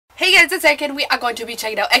Hey guys, it's Erika and we are going to be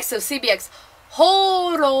checking out EXO-CBX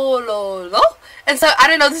Horololo. And so, I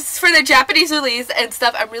don't know, this is for their Japanese release and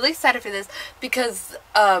stuff. I'm really excited for this because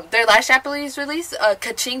their last Japanese release,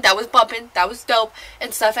 Kaching, that was bumping, that was dope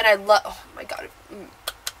and stuff. And I love, oh my god.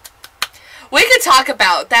 We could talk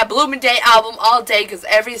about that Bloomin' Day album all day because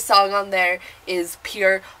every song on there is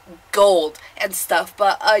pure gold and stuff.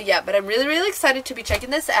 But yeah, but I'm really excited to be checking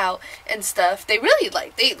this out and stuff. They really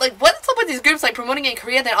what's up with these groups like promoting in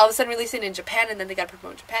Korea, then all of a sudden releasing in Japan, and then they gotta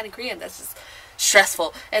promote in Japan and Korea, and that's just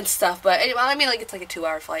stressful and stuff. But anyway, I mean, like, it's like a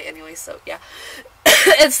 2-hour flight anyway, so yeah.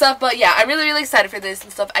 And stuff. But yeah, I'm really excited for this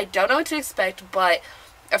and stuff. I don't know what to expect, but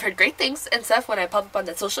I've heard great things and stuff. When I pop up on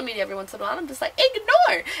that social media every once in a while, I'm just like,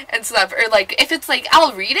 ignore and stuff. Or like, if it's like,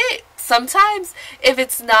 I'll read it sometimes if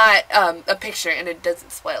it's not a picture and it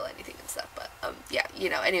doesn't spoil anything and stuff. But yeah, you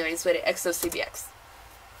know, anyways, with it, EXO-CBX.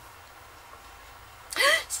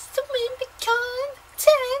 So maybe Chen.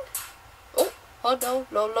 Oh, hold on,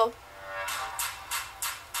 Lolo.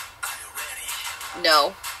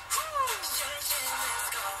 No.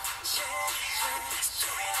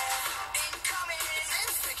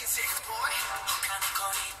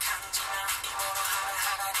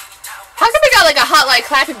 How come they got like a hot like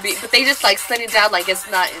clapping beat, but they just like slid it down like it's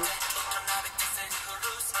nothing?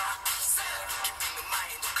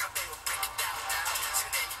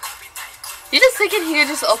 You just thinking he could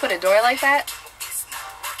just open a door like that?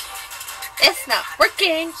 It's not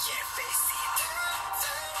working.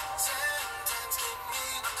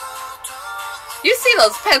 You see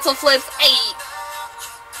those pencil flips? Hey.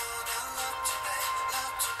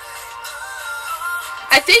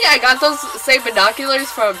 I think I got those same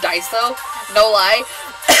binoculars from Daiso, no lie.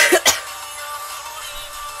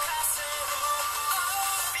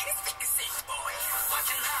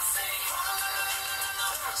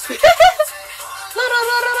 No.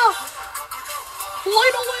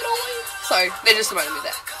 Wait. Sorry, they just reminded me of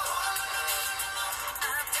that.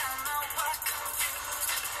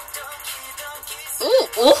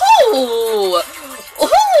 Ooh,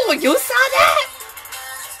 you saw that?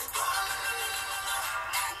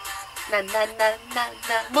 Na,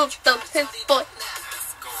 move those hips, boy.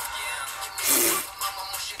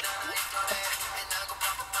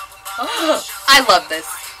 I love this.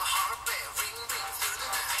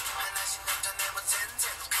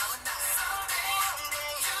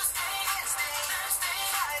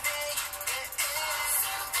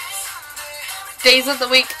 Days of the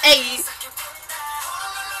week, 8.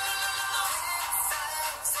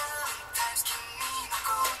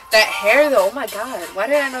 That hair though, oh my god, why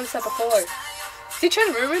did I notice that before? Is he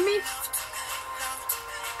trying to ruin me?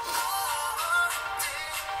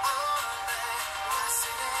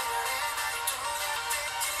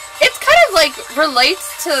 It's kind of like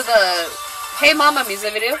relates to the Hey Mama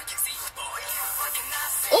music video.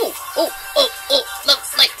 Oh,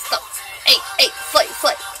 love, like, stop. Hey, slay.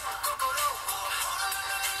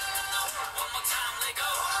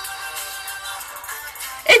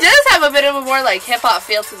 It does have a bit of a more like hip hop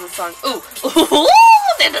feel to the song. Ooh,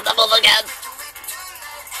 there's a double again.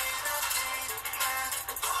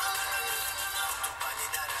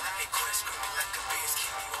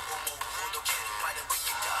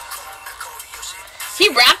 He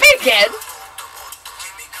rapping again?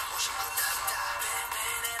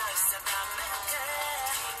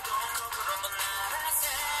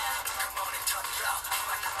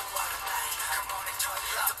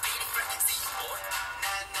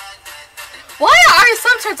 Why are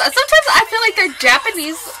sometimes I feel like their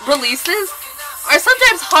Japanese releases are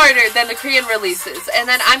sometimes harder than the Korean releases, and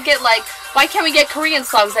then I'm get like, why can't we get Korean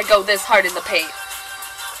songs that go this hard in the paint?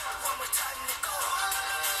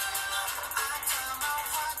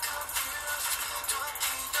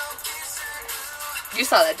 You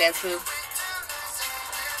saw that dance move.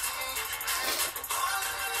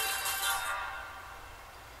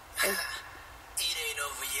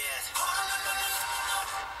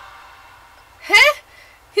 Huh?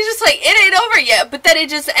 He's just like, it ain't over yet, but then it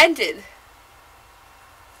just ended.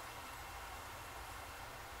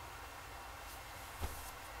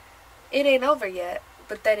 It ain't over yet,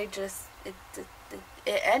 but then it just, it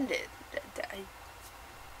ended.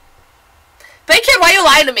 Baek, why you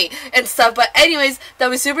lying to me? And stuff. But anyways, that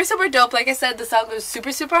was super dope. Like I said, the song was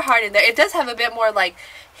super hard in there. It does have a bit more like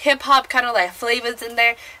hip-hop kind of like flavors in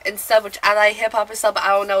there and stuff, which I like hip-hop and stuff, but I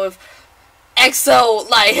don't know if EXO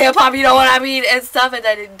like hip-hop, you know what I mean, and stuff. And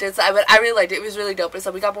then it just, I really liked it. It was really dope and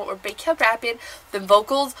stuff. We got more Baek rapping. The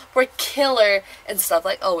vocals were killer and stuff.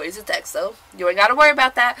 Like always, it's EXO. You ain't gotta worry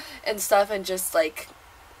about that and stuff. And just like,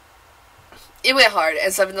 it went hard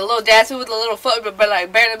and stuff, and the little dancing with the little foot, but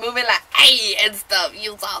like barely moving, like hey and stuff.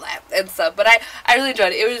 You saw that and stuff, but I really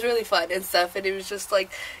enjoyed it. It was really fun and stuff, and it was just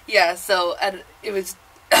like yeah. So and it was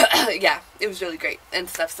yeah, it was really great and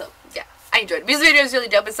stuff. So yeah, I enjoyed it. Music video is really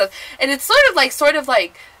dope and stuff, and it's sort of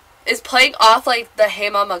like is playing off like the Hey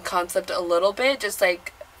Mama concept a little bit, just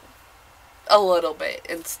like a little bit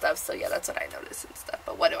and stuff. So yeah, that's what I noticed and stuff.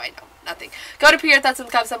 But what do I know? Nothing. Go to put your thoughts in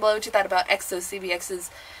the comments down below what you thought about EXO-CBX's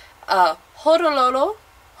Horololo.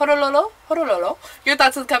 Your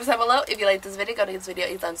thoughts in the comments down below. If you liked this video, go and give this video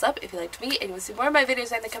a thumbs up. If you liked me and you want to see more of my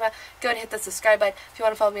videos when they come out, go and hit the subscribe button. If you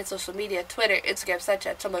want to follow me on social media, Twitter, Instagram,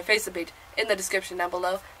 Snapchat, Tumblr, Facebook page in the description down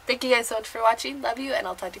below. Thank you guys so much for watching. Love you, and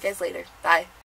I'll talk to you guys later. Bye.